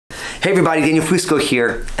Hey everybody, Daniel Fusco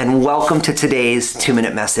here, and welcome to today's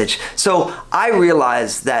 2-minute message. So I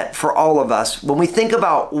realize that for all of us, when we think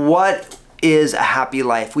about what is a happy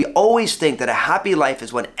life, we always think that a happy life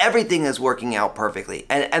is when everything is working out perfectly.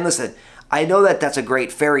 And listen, I know that that's a great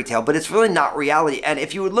fairy tale, but it's really not reality. And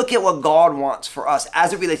if you would look at what God wants for us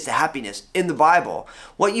as it relates to happiness in the Bible,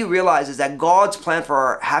 what you realize is that God's plan for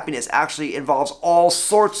our happiness actually involves all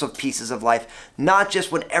sorts of pieces of life, not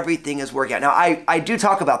just when everything is working out. Now, I do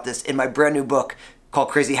talk about this in my brand new book called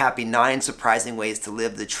Crazy Happy, 9 Surprising Ways to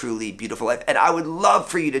Live the Truly Beautiful Life. And I would love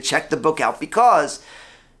for you to check the book out because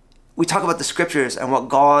we talk about the scriptures and what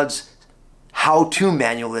God's how-to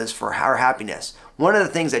manual is for our happiness. One of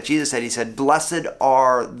the things that Jesus said, he said, blessed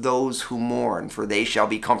are those who mourn, for they shall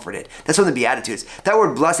be comforted. That's one of the Beatitudes. That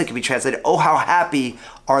word blessed can be translated, oh, how happy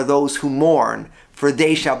are those who mourn, for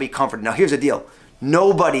they shall be comforted. Now, here's the deal.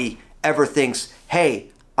 Nobody ever thinks, hey,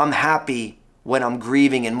 I'm happy when I'm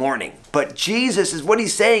grieving and mourning. But Jesus is, what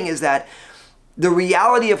he's saying is that the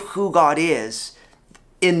reality of who God is,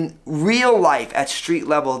 in real life at street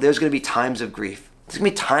level, there's going to be times of grief. There's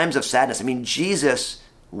going to be times of sadness. I mean, Jesus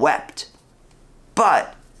wept.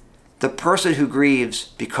 But the person who grieves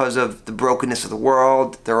because of the brokenness of the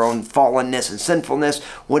world, their own fallenness and sinfulness,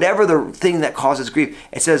 whatever the thing that causes grief,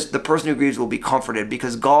 it says the person who grieves will be comforted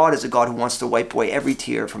because God is a God who wants to wipe away every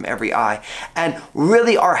tear from every eye. And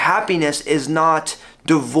really our happiness is not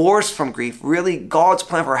divorced from grief. Really, God's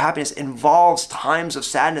plan for our happiness involves times of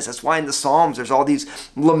sadness. That's why in the Psalms, there's all these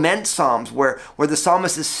lament psalms where the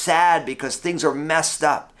psalmist is sad because things are messed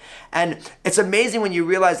up. And it's amazing when you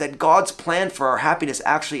realize that God's plan for our happiness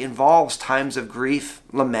actually involves times of grief,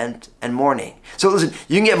 lament, and mourning. So listen,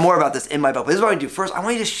 you can get more about this in my book. But this is what I do. First, I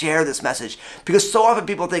want you to share this message because so often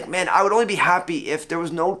people think, man, I would only be happy if there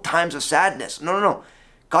was no times of sadness. No.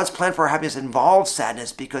 God's plan for our happiness involves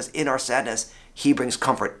sadness because in our sadness, he brings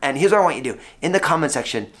comfort. And here's what I want you to do. In the comment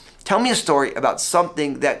section, tell me a story about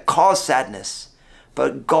something that caused sadness,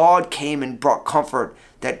 but God came and brought comfort,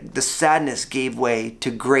 that the sadness gave way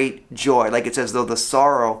to great joy. Like it says, though the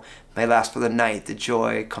sorrow may last for the night, the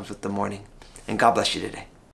joy comes with the morning. And God bless you today.